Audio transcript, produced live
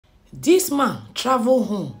This man traveled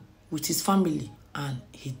home with his family and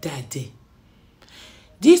he died there.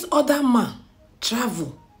 This other man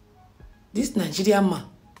traveled. This Nigerian man,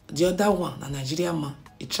 the other one, a Nigerian man,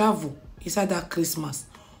 he traveled inside that Christmas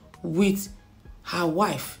with her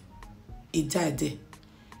wife. He died there.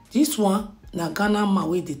 This one, na Ghana man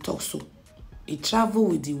wey dey talk so. He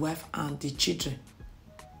traveled with the wife and the children.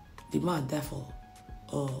 The man died for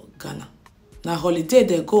Ghana. Now holiday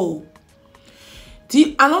they go.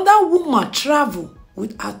 Another woman travel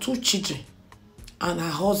with her 2 children and her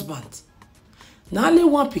husband. Now only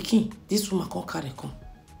one pikin, this woman can't carry come.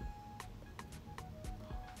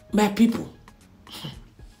 My people,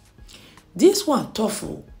 this one tough.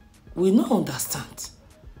 We no understand.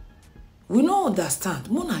 We no understand.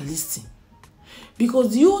 Mona listen.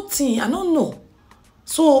 Because the whole thing, I don't know.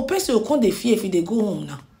 So person will come dey fear if they go home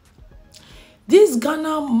now. This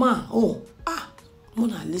Ghana man,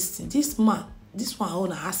 Mona listen. This man, this one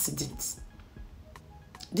own an accident.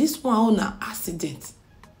 This one own an accident.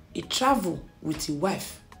 He travel with his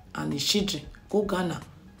wife and his children go Ghana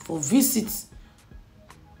for visits.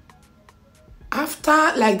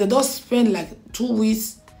 After like they just spend like 2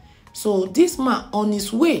 weeks. So this man on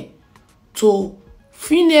his way to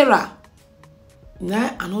funeral.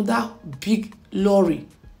 Now another big lorry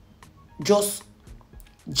just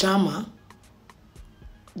jam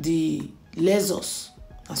the Lexus.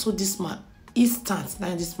 And so this man instant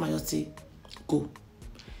now this man just say go.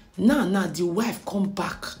 Now the wife come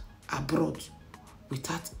back abroad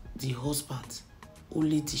without the husband,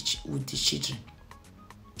 only with the children.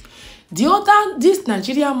 This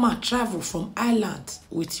Nigerian man travel from Ireland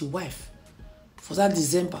with his wife for that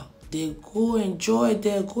December. They go enjoy,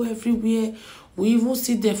 they go everywhere. We even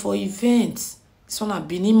see them for events. This one a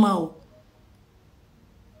Binima.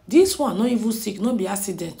 This one not even sick, not be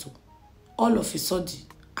accidental. All of a sudden,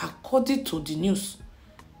 according to the news,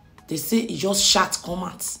 they say he just shot come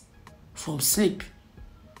out from sleep.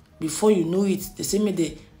 Before you know it, they say me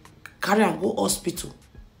they carry and go hospital.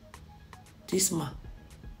 This man,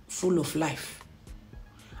 full of life.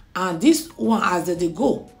 And this one, as they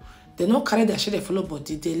go, they don't carry their children follow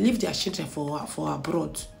body. They leave their children for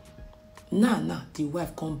abroad. Now, the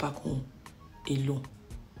wife come back home alone.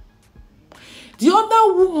 The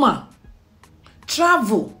other woman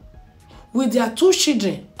travel with their 2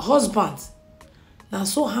 children, husbands. Now,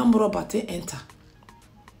 so armed robber they enter.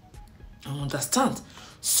 I understand.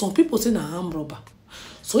 Some people say na armed robber.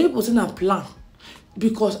 Some people say na plan.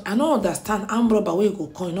 Because I don't understand armed robber where you go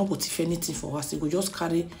come, you not go thief anything for us. You go just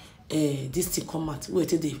carry this thing come out where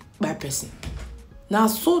they buy person. Now,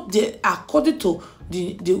 so they according to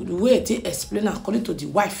the way they explain, according to the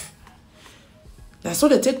wife. Now, so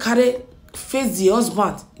they take carry face the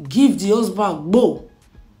husband, give the husband go.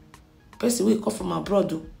 Person will come from abroad.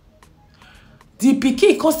 Though. The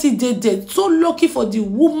pikin can still dead. So lucky for the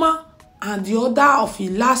woman and the other of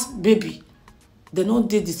his last baby. They not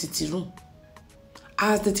dead the city room.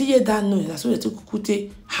 As the hear that noise, that's why they took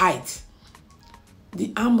Kute hide.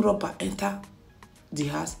 The armed robber enter the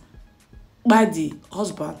house by the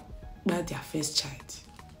husband, by their first child.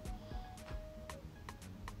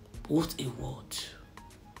 What a word.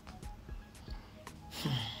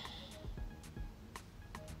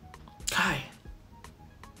 Kai.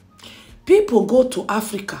 People go to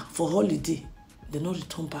Africa for holiday, they not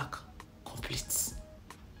return back complete.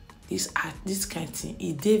 This kind of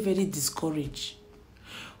thing, they very discouraged.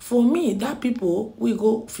 For me, that people we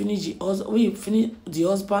go finish the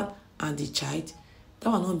husband and the child, that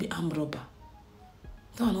will not be armed robber.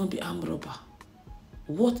 That will not be armed robber.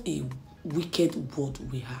 What a wicked word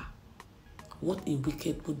we are. What a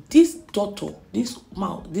wicked word. This doctor, this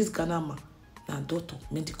Ghana man, na doctor,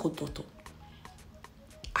 medical doctor.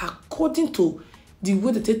 According to the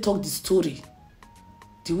way that they talk the story,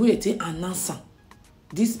 the way that they announce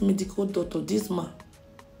this medical doctor, this man,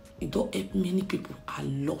 it don't help many people a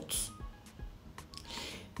lot.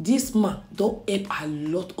 This man don't help a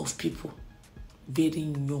lot of people. Very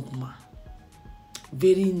young man.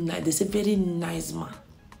 Very nice. They say very nice man.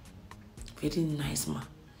 Very nice man.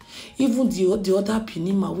 Even the other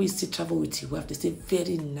Pinima we still travel with his wife, they say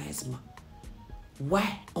very nice man.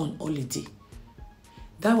 Why on holiday?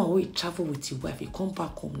 That one we travel with his wife, he come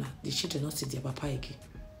back home now. The children not see their papa again.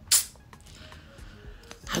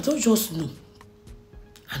 I don't just know.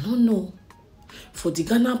 I don't know. For the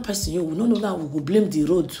Ghana person, we don't know that we will blame the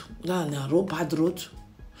road. That road, bad road.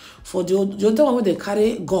 For the other one where they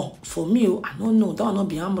carry gun, for me, I don't know. That will not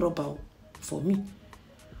be armed robber for me.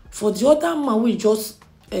 For the other man, we just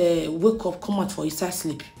wake up, come out for inside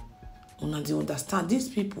sleep. They understand. These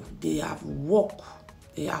people, they have work.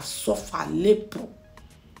 They have suffered labor.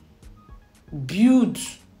 Build.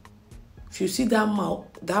 If you see that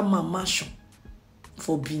man mansion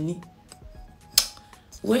for Benin,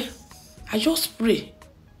 well, I just pray,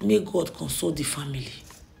 may God console the family.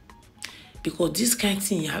 Because this kind of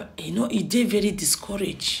thing, you know, it dey very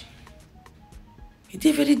discouraged. It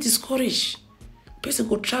dey very discouraged. Person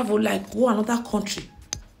go travel, like go another country,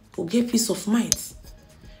 go get peace of mind.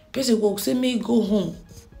 Person go say, may go home,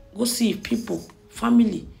 go see people,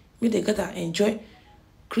 family, may they get to enjoy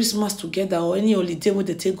Christmas together or any holiday where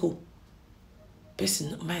they take go.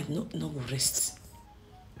 Person mind no go rest.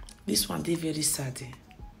 This one dey very sad.